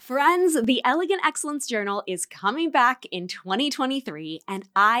Friends, the Elegant Excellence Journal is coming back in 2023, and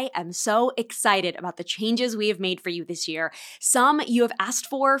I am so excited about the changes we have made for you this year. Some you have asked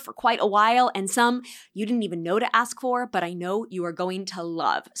for quite a while, and some you didn't even know to ask for, but I know you are going to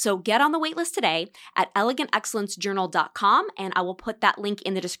love. So get on the waitlist today at elegantexcellencejournal.com, and I will put that link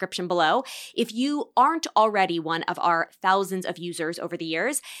in the description below. If you aren't already one of our thousands of users over the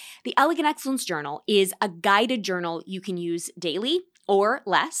years, the Elegant Excellence Journal is a guided journal you can use daily or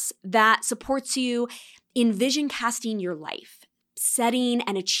less that supports you in vision casting your life, setting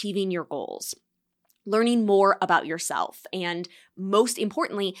and achieving your goals, learning more about yourself, and most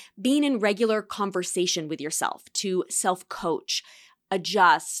importantly, being in regular conversation with yourself to self-coach,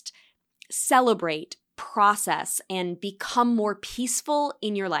 adjust, celebrate, process, and become more peaceful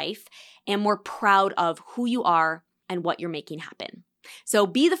in your life and more proud of who you are and what you're making happen. So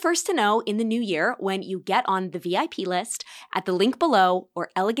be the first to know in the new year when you get on the VIP list at the link below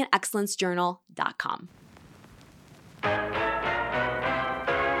or elegantexcellencejournal.com.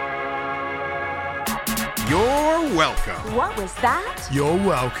 You're welcome. What was that? You're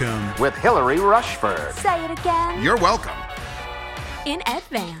welcome. With Hillary Rushford. Say it again. You're welcome. In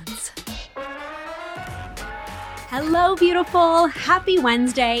advance. Hello, beautiful. Happy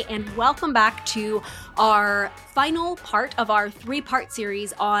Wednesday, and welcome back to our final part of our three-part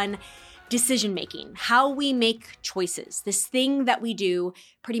series on decision making, how we make choices, this thing that we do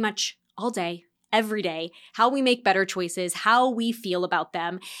pretty much all day, every day, how we make better choices, how we feel about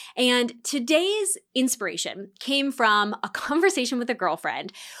them. And today's inspiration came from a conversation with a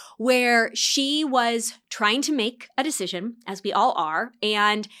girlfriend where she was trying to make a decision, as we all are,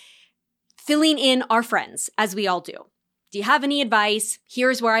 and filling in our friends, as we all do. Do you have any advice?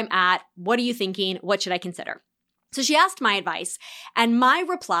 Here's where I'm at. What are you thinking? What should I consider? So she asked my advice, and my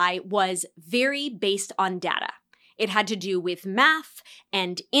reply was very based on data. It had to do with math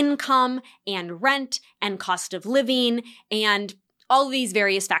and income and rent and cost of living and all of these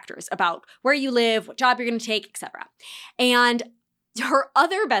various factors about where you live, what job you're going to take, etc. And her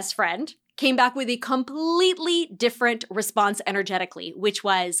other best friend came back with a completely different response energetically, which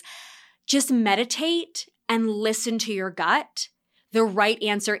was, just meditate and listen to your gut. The right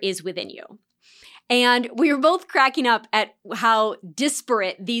answer is within you. And we were both cracking up at how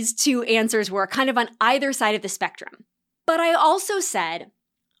disparate these two answers were, kind of on either side of the spectrum. But I also said,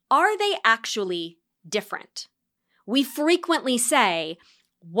 are they actually different? We frequently say,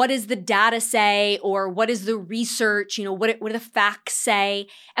 what does the data say? Or what is the research? What do the facts say?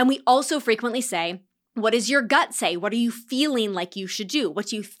 And we also frequently say, what does your gut say? What are you feeling like you should do? What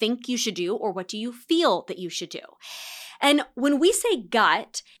do you think you should do? Or what do you feel that you should do? And when we say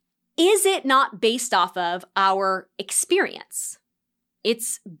gut, is it not based off of our experience?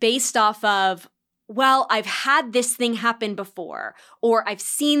 It's based off of, well, I've had this thing happen before, or I've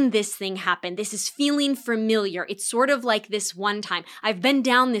seen this thing happen. This is feeling familiar. It's sort of like this one time. I've been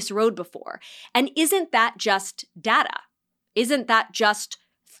down this road before. And isn't that just data? Isn't that just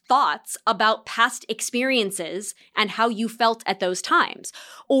thoughts about past experiences and how you felt at those times?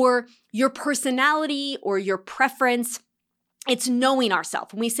 Or your personality or your preference? It's knowing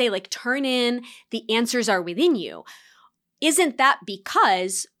ourselves. When we say turn in, the answers are within you. Isn't that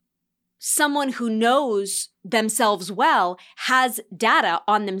because someone who knows themselves well has data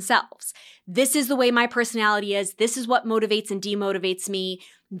on themselves? This is the way my personality is. This is what motivates and demotivates me.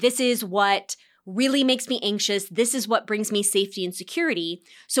 This is what really makes me anxious. This is what brings me safety and security.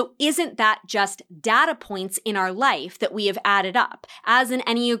 So isn't that just data points in our life that we have added up? As an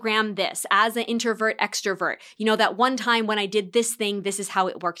Enneagram this, as an introvert, extrovert, that one time when I did this thing, this is how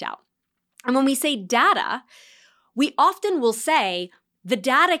it worked out. And when we say data, we often will say the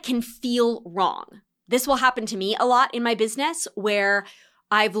data can feel wrong. This will happen to me a lot in my business where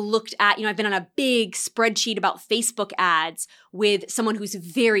I've looked at, I've been on a big spreadsheet about Facebook ads with someone who's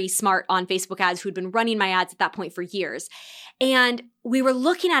very smart on Facebook ads who'd been running my ads at that point for years. And we were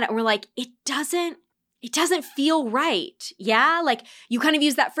looking at it and we're like, it doesn't feel right. Yeah. You kind of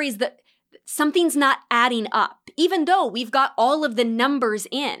use that phrase that something's not adding up, even though we've got all of the numbers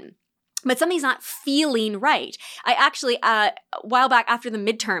in. But something's not feeling right. I actually, a while back after the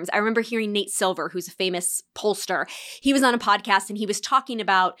midterms, I remember hearing Nate Silver, who's a famous pollster. He was on a podcast and he was talking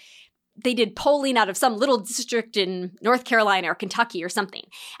about, they did polling out of some little district in North Carolina or Kentucky or something.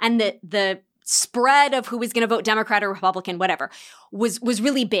 And the spread of who was going to vote Democrat or Republican, whatever, was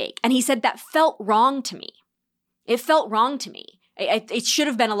really big. And he said that felt wrong to me. It felt wrong to me. It should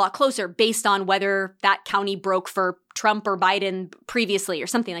have been a lot closer based on whether that county broke for Trump or Biden previously or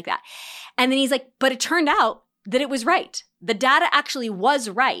something like that. And then he's like, but it turned out that it was right. The data actually was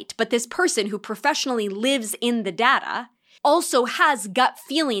right. But this person who professionally lives in the data also has gut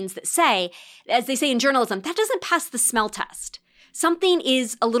feelings that say, as they say in journalism, that doesn't pass the smell test. Something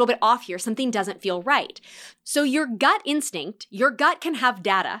is a little bit off here. Something doesn't feel right. So your gut instinct, your gut can have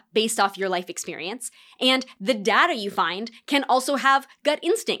data based off your life experience, and the data you find can also have gut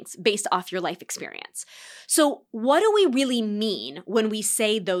instincts based off your life experience. So what do we really mean when we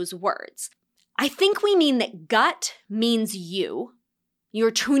say those words? I think we mean that gut means you.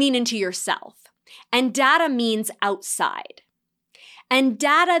 You're tuning into yourself. And data means outside. And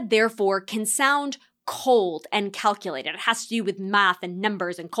data, therefore, can sound cold and calculated. It has to do with math and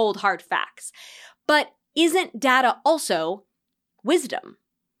numbers and cold, hard facts. But isn't data also wisdom,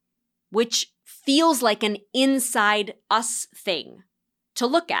 which feels like an inside us thing to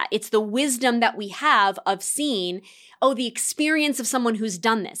look at? It's the wisdom that we have of seeing, the experience of someone who's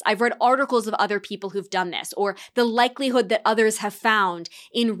done this. I've read articles of other people who've done this, or the likelihood that others have found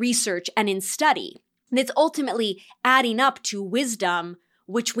in research and in study. And it's ultimately adding up to wisdom,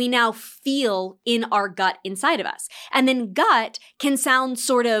 which we now feel in our gut inside of us. And then gut can sound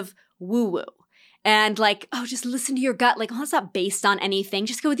sort of woo-woo. And like, just listen to your gut. Like, that's not based on anything.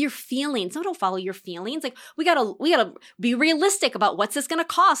 Just go with your feelings. Don't follow your feelings. Like, we gotta be realistic about what's this gonna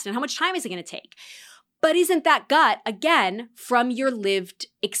cost and how much time is it gonna take. But isn't that gut, again, from your lived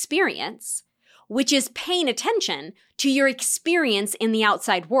experience, which is paying attention to your experience in the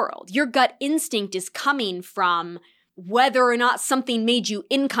outside world? Your gut instinct is coming from whether or not something made you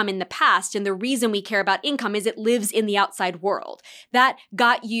income in the past. And the reason we care about income is it lives in the outside world. That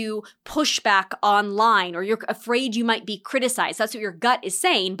got you pushback online, or you're afraid you might be criticized. That's what your gut is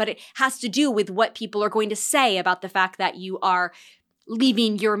saying, but it has to do with what people are going to say about the fact that you are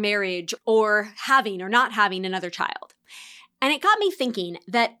leaving your marriage or having or not having another child. And it got me thinking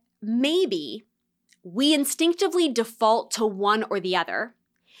that maybe we instinctively default to one or the other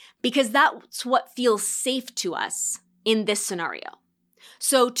because that's what feels safe to us in this scenario.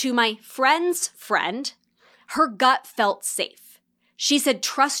 So to my friend's friend, her gut felt safe. She said,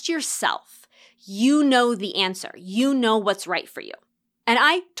 trust yourself. You know the answer. You know what's right for you. And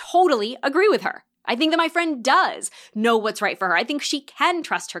I totally agree with her. I think that my friend does know what's right for her. I think she can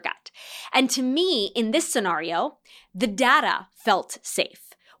trust her gut. And to me, in this scenario, the data felt safe.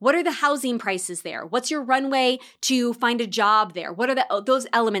 What are the housing prices there? What's your runway to find a job there? What are those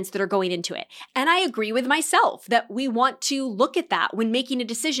elements that are going into it? And I agree with myself that we want to look at that when making a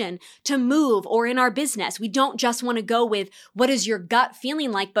decision to move or in our business. We don't just want to go with what is your gut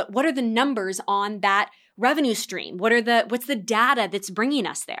feeling like, but what are the numbers on that revenue stream? What's the data that's bringing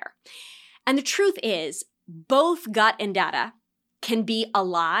us there? And the truth is, both gut and data can be a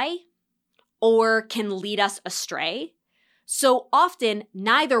lie or can lead us astray. So often,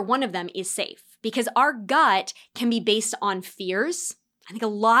 neither one of them is safe because our gut can be based on fears. I think a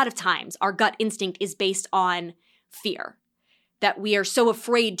lot of times our gut instinct is based on fear, that we are so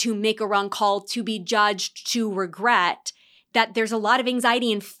afraid to make a wrong call, to be judged, to regret, that there's a lot of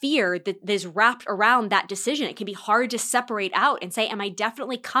anxiety and fear that is wrapped around that decision. It can be hard to separate out and say, am I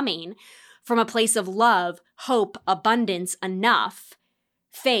definitely coming from a place of love, hope, abundance, enough,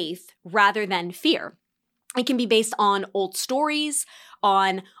 faith, rather than fear? It can be based on old stories,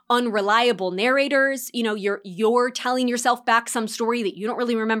 on unreliable narrators. You're telling yourself back some story that you don't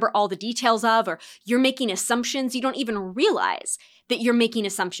really remember all the details of, or you're making assumptions. You don't even realize that you're making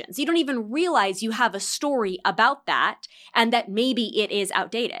assumptions. You don't even realize you have a story about that and that maybe it is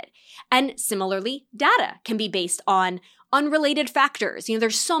outdated. And similarly, data can be based on unrelated factors.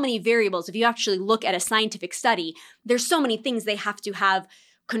 There's so many variables. If you actually look at a scientific study, there's so many things they have to have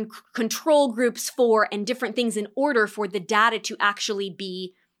control groups for and different things in order for the data to actually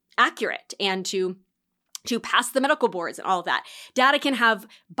be accurate and to pass the medical boards and all of that. Data can have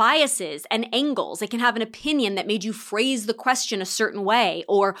biases and angles. It can have an opinion that made you phrase the question a certain way,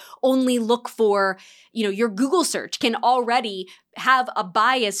 or only look for, your Google search can already have a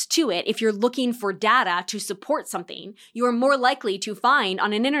bias to it. If you're looking for data to support something, you are more likely to find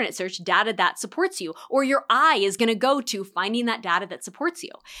on an internet search data that supports you, or your eye is going to go to finding that data that supports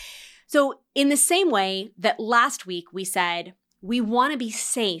you. So in the same way that last week we said, we want to be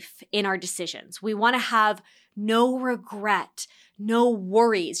safe in our decisions. We want to have no regret, no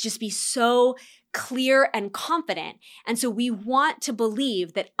worries, just be so clear and confident. And so we want to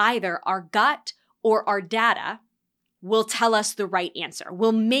believe that either our gut or our data will tell us the right answer,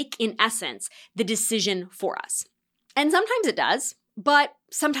 will make, in essence, the decision for us. And sometimes it does, but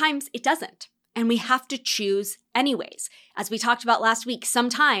sometimes it doesn't. And we have to choose anyways. As we talked about last week,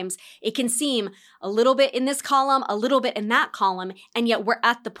 sometimes it can seem a little bit in this column, a little bit in that column, and yet we're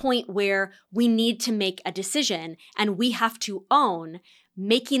at the point where we need to make a decision and we have to own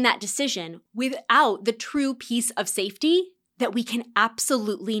making that decision without the true piece of safety that we can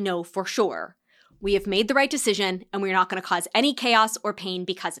absolutely know for sure. We have made the right decision and we're not going to cause any chaos or pain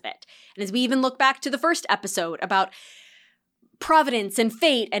because of it. And as we even look back to the first episode about providence and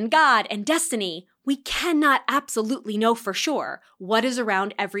fate and God and destiny, we cannot absolutely know for sure what is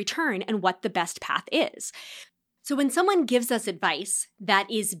around every turn and what the best path is. So when someone gives us advice that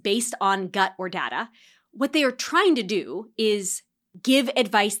is based on gut or data, what they are trying to do is give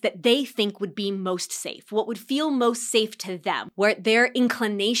advice that they think would be most safe, what would feel most safe to them, where their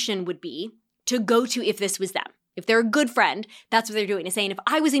inclination would be to go to if this was them. If they're a good friend, that's what they're doing, is saying, if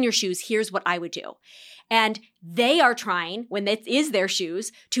I was in your shoes, here's what I would do. And they are trying, when it is their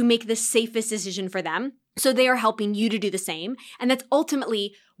shoes, to make the safest decision for them. So they are helping you to do the same. And that's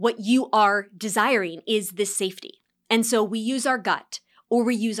ultimately what you are desiring, is this safety. And so we use our gut or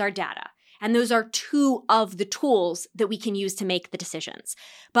we use our data. And those are two of the tools that we can use to make the decisions.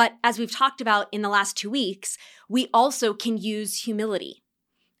 But as we've talked about in the last 2 weeks, we also can use humility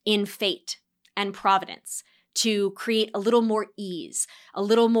in fate and providence to create a little more ease, a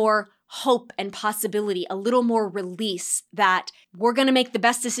little more hope and possibility, a little more release that we're going to make the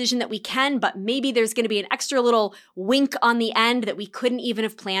best decision that we can, but maybe there's going to be an extra little wink on the end that we couldn't even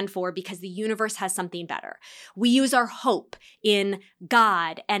have planned for because the universe has something better. We use our hope in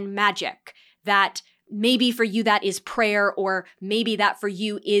God and magic, that maybe for you that is prayer, or maybe that for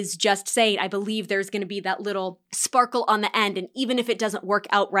you is just saying, I believe there's going to be that little sparkle on the end. And even if it doesn't work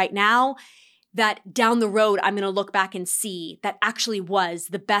out right now, that down the road, I'm going to look back and see that actually was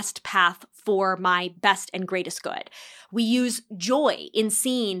the best path for my best and greatest good. We use joy in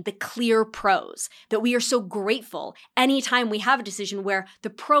seeing the clear pros, that we are so grateful anytime we have a decision where the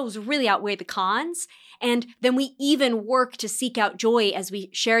pros really outweigh the cons. And then we even work to seek out joy, as we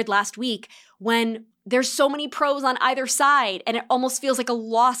shared last week, when there's so many pros on either side, and it almost feels like a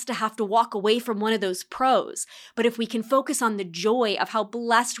loss to have to walk away from one of those pros. But if we can focus on the joy of how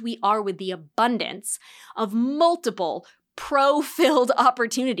blessed we are with the abundance of multiple pro-filled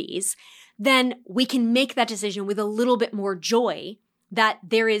opportunities, then we can make that decision with a little bit more joy that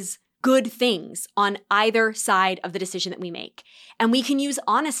there is good things on either side of the decision that we make. And we can use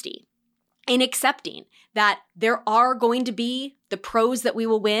honesty in accepting that there are going to be the pros that we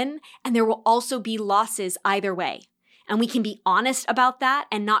will win, and there will also be losses either way. And we can be honest about that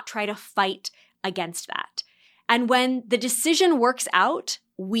and not try to fight against that. And when the decision works out,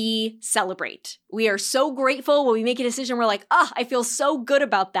 we celebrate. We are so grateful when we make a decision. We're like, I feel so good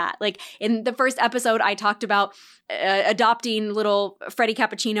about that. Like in the first episode, I talked about adopting little Freddie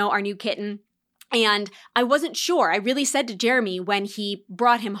Cappuccino, our new kitten. And I wasn't sure. I really said to Jeremy when he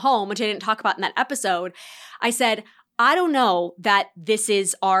brought him home, which I didn't talk about in that episode, I said, I don't know that this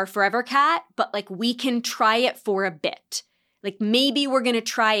is our forever cat, but like we can try it for a bit. Like maybe we're going to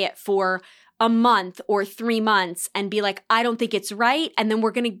try it for a month or 3 months and be like, I don't think it's right. And then we're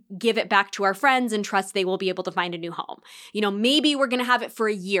going to give it back to our friends and trust they will be able to find a new home. Maybe we're going to have it for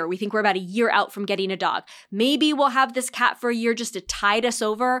a year. We think we're about a year out from getting a dog. Maybe we'll have this cat for a year just to tide us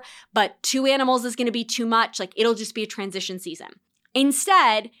over, but 2 animals is going to be too much. Like it'll just be a transition season.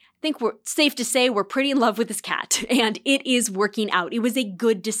 Instead, I think we're safe to say we're pretty in love with this cat and it is working out. It was a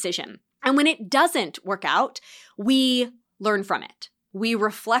good decision. And when it doesn't work out, we learn from it. We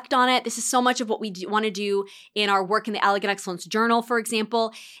reflect on it. This is so much of what we want to do in our work in the Elegant Excellence Journal, for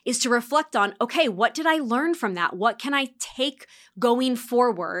example, is to reflect on, okay, what did I learn from that? What can I take going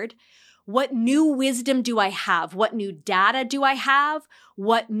forward? What new wisdom do I have? What new data do I have?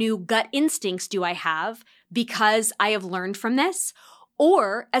 What new gut instincts do I have because I have learned from this?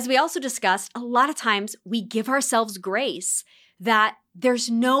 Or, as we also discussed, a lot of times we give ourselves grace that there's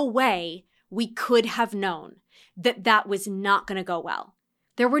no way we could have known that that was not going to go well.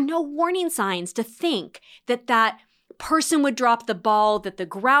 There were no warning signs to think that that person would drop the ball, that the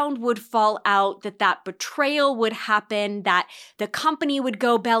ground would fall out, that that betrayal would happen, that the company would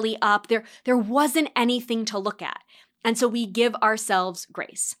go belly up. There wasn't anything to look at. And so we give ourselves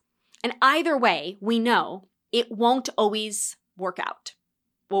grace. And either way, we know it won't always work out,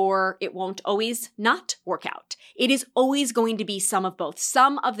 or it won't always not work out. It is always going to be some of both.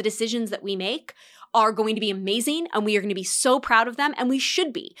 Some of the decisions that we make are going to be amazing, and we are going to be so proud of them, and we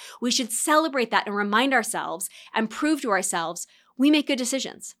should be. We should celebrate that and remind ourselves and prove to ourselves we make good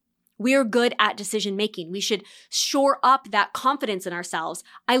decisions. We are good at decision making. We should shore up that confidence in ourselves.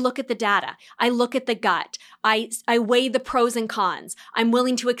 I look at the data. I look at the gut. I weigh the pros and cons. I'm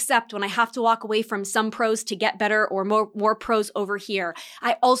willing to accept when I have to walk away from some pros to get better or more pros over here.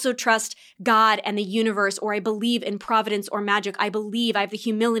 I also trust God and the universe, or I believe in providence or magic. I have the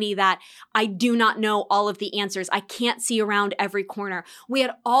humility that I do not know all of the answers. I can't see around every corner. We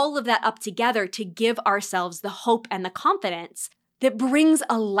had all of that up together to give ourselves the hope and the confidence that brings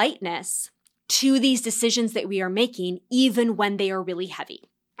a lightness to these decisions that we are making, even when they are really heavy.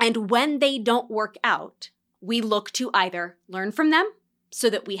 And when they don't work out, we look to either learn from them so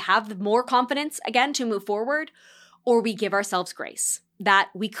that we have more confidence again to move forward, or we give ourselves grace that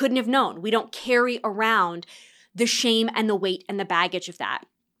we couldn't have known. We don't carry around the shame and the weight and the baggage of that.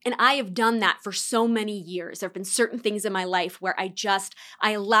 And I have done that for so many years. There have been certain things in my life where I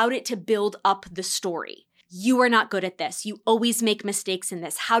allowed it to build up the story. You are not good at this. You always make mistakes in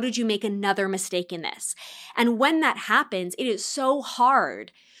this. How did you make another mistake in this? And when that happens, it is so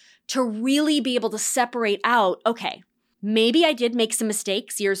hard to really be able to separate out, okay, maybe I did make some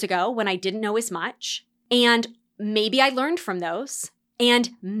mistakes years ago when I didn't know as much, and maybe I learned from those, and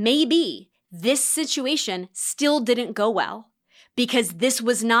maybe this situation still didn't go well because this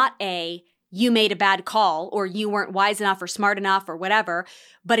was not you made a bad call or you weren't wise enough or smart enough or whatever,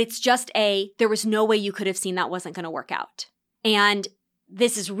 but it's just there was no way you could have seen that wasn't going to work out. And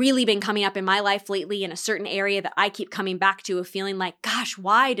this has really been coming up in my life lately in a certain area that I keep coming back to of feeling like, gosh,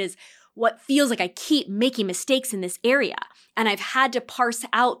 why does what feels like I keep making mistakes in this area? And I've had to parse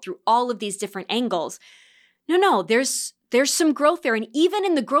out through all of these different angles. No, there's some growth there. And even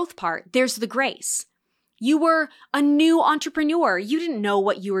in the growth part, there's the grace. You were a new entrepreneur. You didn't know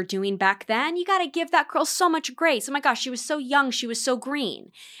what you were doing back then. You got to give that girl so much grace. Oh my gosh, she was so young. She was so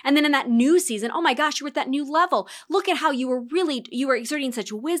green. And then in that new season, oh my gosh, you were at that new level. Look at how you were exerting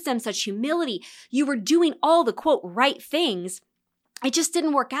such wisdom, such humility. You were doing all the quote right things. It just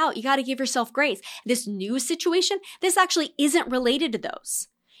didn't work out. You got to give yourself grace. This new situation, this actually isn't related to those.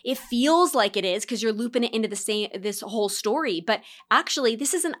 It feels like it is because you're looping it into this whole story, but actually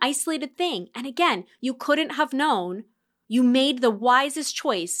this is an isolated thing. And again, you couldn't have known. You made the wisest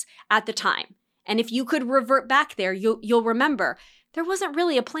choice at the time. And if you could revert back there, you'll remember there wasn't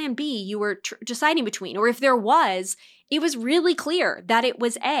really a plan B you were deciding between. Or if there was, it was really clear that it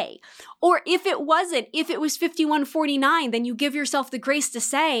was A. Or if it wasn't, if it was 51-49, then you give yourself the grace to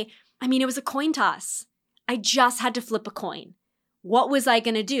say, it was a coin toss. I just had to flip a coin. What was I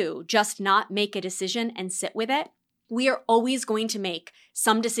going to do? Just not make a decision and sit with it? We are always going to make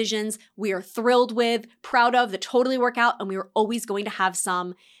some decisions we are thrilled with, proud of, that totally work out, and we are always going to have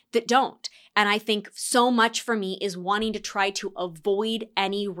some that don't. And I think so much for me is wanting to try to avoid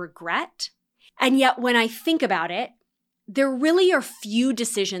any regret. And yet when I think about it, there really are few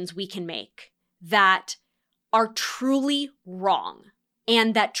decisions we can make that are truly wrong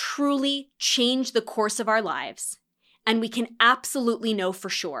and that truly change the course of our lives. And we can absolutely know for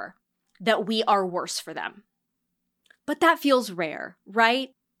sure that we are worse for them. But that feels rare,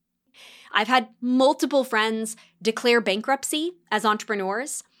 right? I've had multiple friends declare bankruptcy as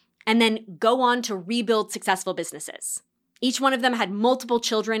entrepreneurs and then go on to rebuild successful businesses. Each one of them had multiple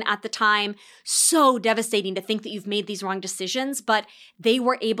children at the time. So devastating to think that you've made these wrong decisions, but they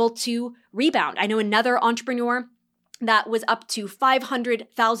were able to rebound. I know another entrepreneur that was up to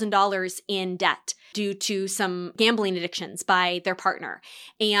 $500,000 in debt due to some gambling addictions by their partner.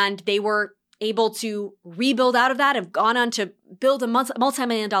 And they were able to rebuild out of that, have gone on to build a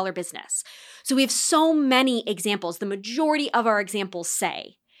multi-million-dollar business. So we have so many examples. The majority of our examples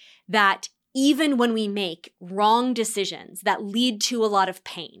say that even when we make wrong decisions that lead to a lot of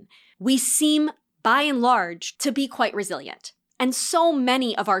pain, we seem, by and large, to be quite resilient. And so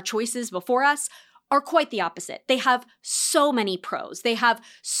many of our choices before us are quite the opposite. They have so many pros. They have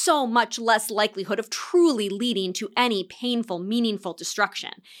so much less likelihood of truly leading to any painful, meaningful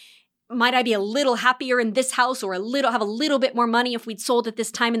destruction. Might I be a little happier in this house or have a little bit more money if we'd sold at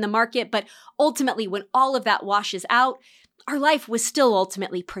this time in the market? But ultimately, when all of that washes out, our life was still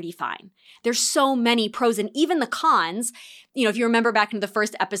ultimately pretty fine. There's so many pros and even the cons. If you remember back in the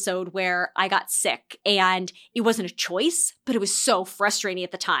first episode where I got sick and it wasn't a choice, but it was so frustrating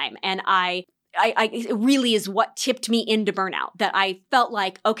at the time. And it really is what tipped me into burnout, that I felt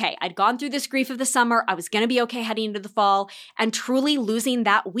like, okay, I'd gone through this grief of the summer. I was going to be okay heading into the fall, and truly losing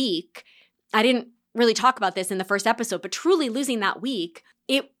that week. I didn't really talk about this in the first episode, but truly losing that week,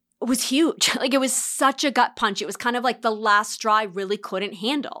 it was huge. Like, it was such a gut punch. It was kind of like the last straw I really couldn't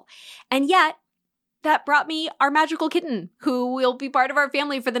handle. And yet that brought me our magical kitten, who will be part of our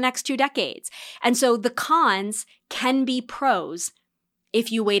family for the next 2 decades. And so the cons can be pros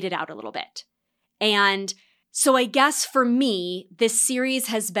if you wait it out a little bit. And so I guess for me, this series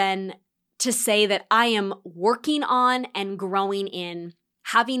has been to say that I am working on and growing in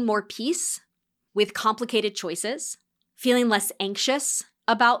having more peace with complicated choices, feeling less anxious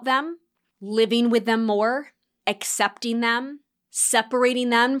about them, living with them more, accepting them, separating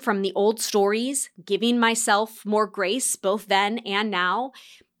them from the old stories, giving myself more grace both then and now,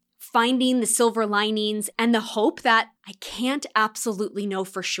 finding the silver linings and the hope that I can't absolutely know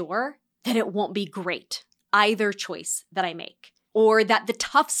for sure that it won't be great, either choice that I make, or that the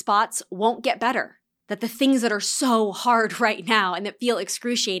tough spots won't get better, that the things that are so hard right now and that feel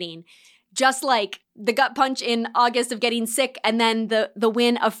excruciating, just like the gut punch in August of getting sick and then the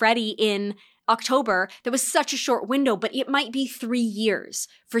win of Freddie in October, that was such a short window, but it might be 3 years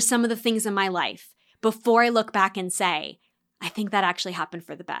for some of the things in my life before I look back and say, I think that actually happened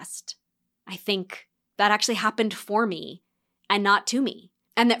for the best. I think that actually happened for me and not to me.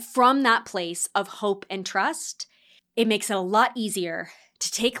 And that from that place of hope and trust, it makes it a lot easier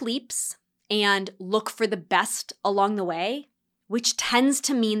to take leaps and look for the best along the way, which tends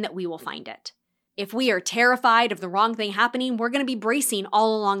to mean that we will find it. If we are terrified of the wrong thing happening, we're going to be bracing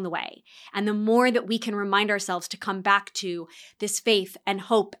all along the way. And the more that we can remind ourselves to come back to this faith and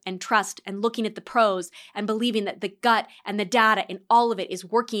hope and trust and looking at the pros and believing that the gut and the data and all of it is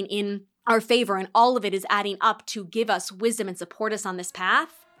working in our favor and all of it is adding up to give us wisdom and support us on this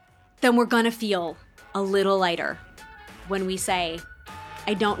path, then we're going to feel a little lighter when we say,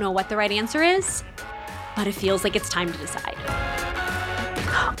 I don't know what the right answer is, but it feels like it's time to decide.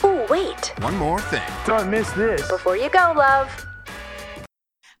 Oh, wait. One more thing. Don't miss this. Before you go, love.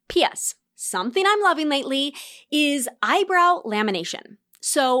 P.S. Something I'm loving lately is eyebrow lamination.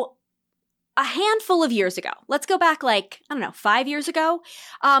 So a handful of years ago, let's go back 5 years ago,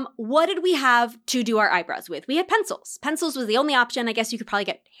 what did we have to do our eyebrows with? We had pencils. Pencils was the only option. I guess you could probably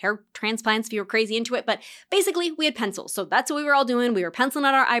get hair transplants if you were crazy into it, but basically we had pencils. So that's what we were all doing. We were penciling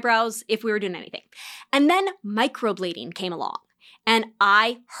out our eyebrows if we were doing anything. And then microblading came along. And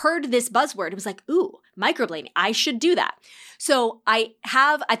I heard this buzzword. It was like, ooh, microblading. I should do that. So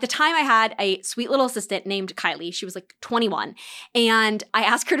at the time I had a sweet little assistant named Kylie. She was like 21. And I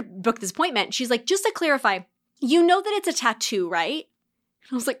asked her to book this appointment. She's like, just to clarify, you know that it's a tattoo, right?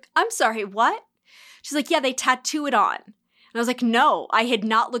 And I was like, I'm sorry, what? She's like, yeah, they tattoo it on. And I was like, no, I had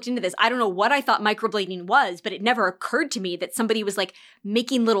not looked into this. I don't know what I thought microblading was, but it never occurred to me that somebody was like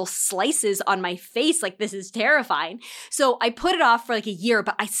making little slices on my face. Like, this is terrifying. So I put it off for like a year,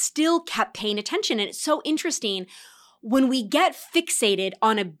 but I still kept paying attention. And it's so interesting when we get fixated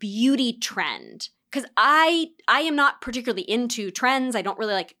on a beauty trend, because I am not particularly into trends. I don't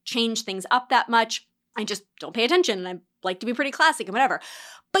really like change things up that much. I just don't pay attention. And I like to be pretty classic and whatever.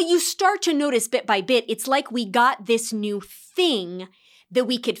 But you start to notice bit by bit, it's like we got this new thing that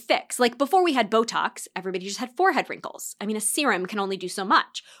we could fix. Like before we had Botox, everybody just had forehead wrinkles. I mean, a serum can only do so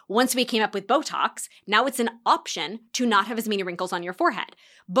much. Once we came up with Botox, now it's an option to not have as many wrinkles on your forehead.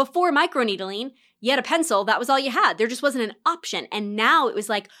 Before microneedling, you had a pencil, that was all you had. There just wasn't an option. And now it was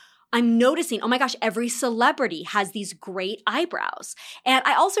like, I'm noticing, oh my gosh, every celebrity has these great eyebrows. And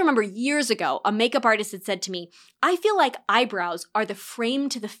I also remember years ago, a makeup artist had said to me, I feel like eyebrows are the frame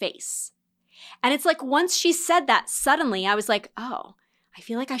to the face. And it's like once she said that, suddenly I was like, oh, I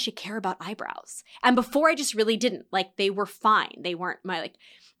feel like I should care about eyebrows. And before I just really didn't. Like they were fine. They weren't my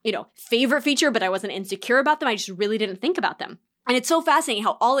favorite feature, but I wasn't insecure about them. I just really didn't think about them. And it's so fascinating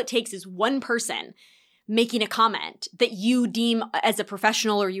how all it takes is one person making a comment that you deem as a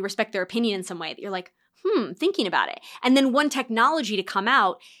professional or you respect their opinion in some way that you're like, thinking about it. And then one technology to come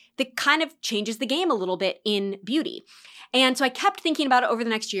out that kind of changes the game a little bit in beauty. And so I kept thinking about it over the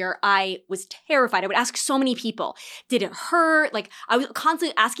next year. I was terrified. I would ask so many people, did it hurt? Like I was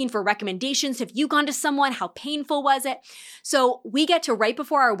constantly asking for recommendations. Have you gone to someone? How painful was it? So we get to right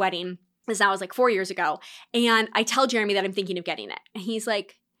before our wedding. This now was like 4 years ago. And I tell Jeremy that I'm thinking of getting it. And he's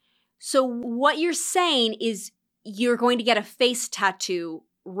like, so what you're saying is you're going to get a face tattoo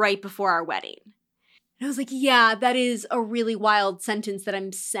right before our wedding. And I was like, yeah, that is a really wild sentence that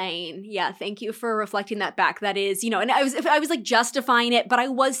I'm saying. Yeah, thank you for reflecting that back. That is, and I was like justifying it, but I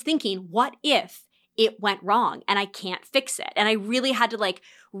was thinking, what if it went wrong and I can't fix it? And I really had to like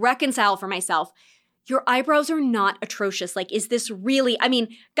reconcile for myself. Your eyebrows are not atrocious. Like, is this really,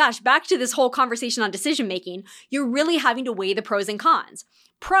 back to this whole conversation on decision making, you're really having to weigh the pros and cons.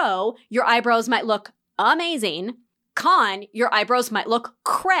 Pro, your eyebrows might look amazing. Con, your eyebrows might look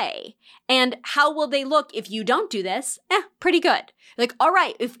cray. And how will they look if you don't do this? Pretty good. Like, all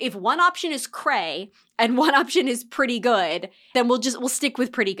right, if one option is cray and one option is pretty good, then we'll stick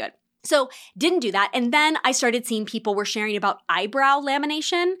with pretty good. So didn't do that. And then I started seeing people were sharing about eyebrow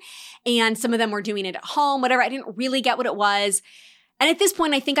lamination, and some of them were doing it at home, whatever. I didn't really get what it was. And at this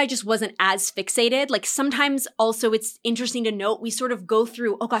point, I think I just wasn't as fixated. Like sometimes also it's interesting to note, we sort of go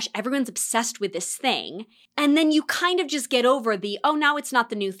through, oh gosh, everyone's obsessed with this thing. And then you kind of just get over the, oh, now it's not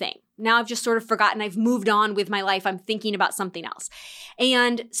the new thing. Now I've just sort of forgotten. I've moved on with my life. I'm thinking about something else.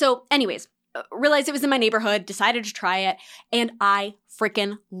 And so anyways, realized it was in my neighborhood, decided to try it, and I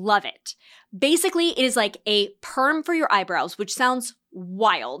freaking love it. Basically, it is like a perm for your eyebrows, which sounds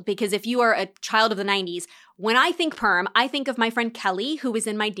wild because if you are a child of the 90s, when I think perm, I think of my friend Kelly, who was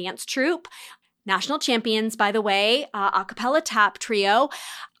in my dance troupe, national champions, by the way, a cappella tap trio.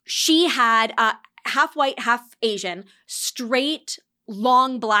 She had half white, half Asian, straight,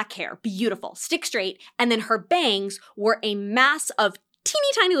 long black hair, beautiful, stick straight, and then her bangs were a mass of teeny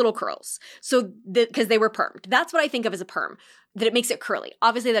tiny little curls. So because they were permed. That's what I think of as a perm, that it makes it curly.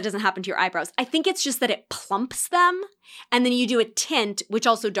 Obviously that doesn't happen to your eyebrows. I think it's just that it plumps them and then you do a tint which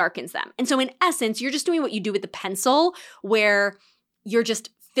also darkens them. And so in essence, you're just doing what you do with the pencil where you're just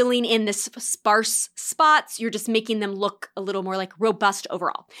filling in the sparse spots. You're just making them look a little more like robust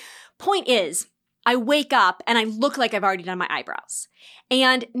overall. Point is, I wake up and I look like I've already done my eyebrows.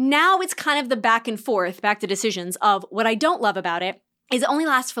 And now it's kind of the back and forth, back to decisions of what I don't love about it is it only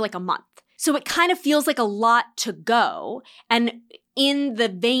lasts for like a month. So it kind of feels like a lot to go. And in the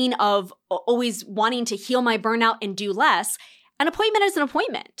vein of always wanting to heal my burnout and do less, an appointment is an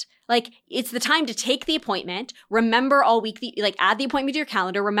appointment. Like it's the time to take the appointment, remember all week, add the appointment to your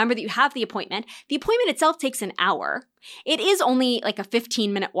calendar, remember that you have the appointment. The appointment itself takes an hour. It is only like a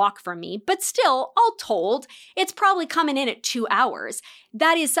 15-minute walk from me, but still, all told, it's probably coming in at 2 hours.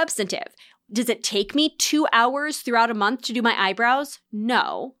 That is substantive. Does it take me 2 hours throughout a month to do my eyebrows?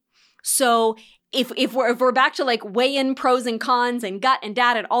 No. So if we're back to like weigh in pros and cons and gut and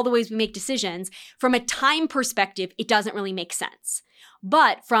data and all the ways we make decisions, from a time perspective, it doesn't really make sense.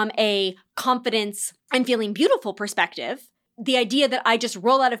 But from a confidence and feeling beautiful perspective, the idea that I just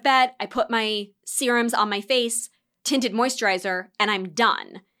roll out of bed, I put my serums on my face, tinted moisturizer, and I'm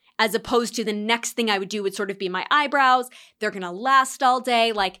done. As opposed to the next thing I would do would sort of be my eyebrows. They're going to last all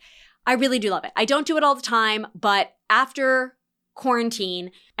day. Like, I really do love it. I don't do it all the time, but after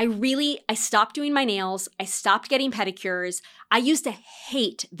quarantine, I stopped doing my nails. I stopped getting pedicures. I used to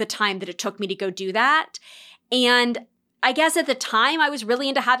hate the time that it took me to go do that. And I guess at the time I was really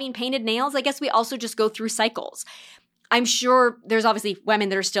into having painted nails. I guess we also just go through cycles. I'm sure there's obviously women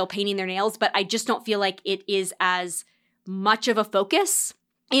that are still painting their nails, but I just don't feel like it is as much of a focus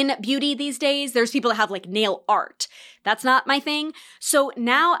in beauty these days. There's people that have like nail art. That's not my thing. So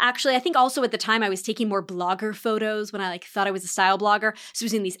now actually, I think also at the time I was taking more blogger photos when I thought I was a style blogger. So I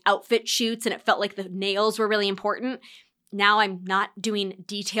was doing these outfit shoots and it felt like the nails were really important. Now I'm not doing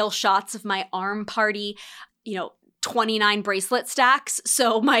detail shots of my arm party, 29 bracelet stacks.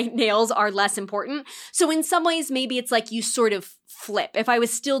 So my nails are less important. So in some ways, maybe it's like you sort of flip. If I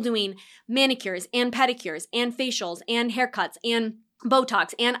was still doing manicures and pedicures and facials and haircuts and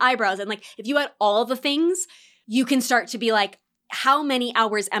Botox and eyebrows, and if you had all the things, you can start to be like, how many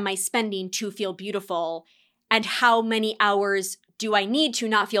hours am I spending to feel beautiful? And how many hours do I need to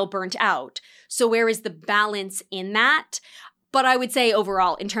not feel burnt out? So where is the balance in that? But I would say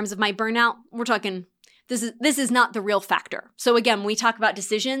overall, in terms of my burnout, we're talking, this is not the real factor. So again, when we talk about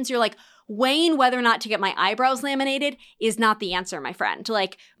decisions, you're like, weighing whether or not to get my eyebrows laminated is not the answer, my friend.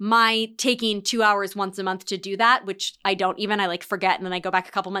 My taking 2 hours once a month to do that, which I don't even, I forget. And then I go back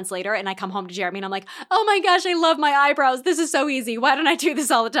a couple months later and I come home to Jeremy and I'm like, oh my gosh, I love my eyebrows. This is so easy. Why don't I do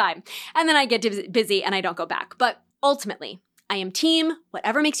this all the time? And then I get busy and I don't go back. But ultimately, I am team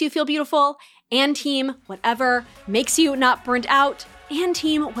whatever makes you feel beautiful, and team whatever makes you not burnt out, and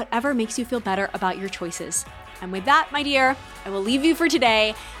team whatever makes you feel better about your choices. And with that, my dear, I will leave you for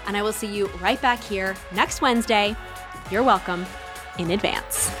today, and I will see you right back here next Wednesday. You're welcome in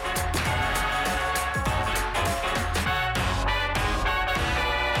advance.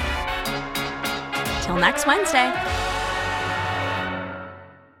 Till next Wednesday.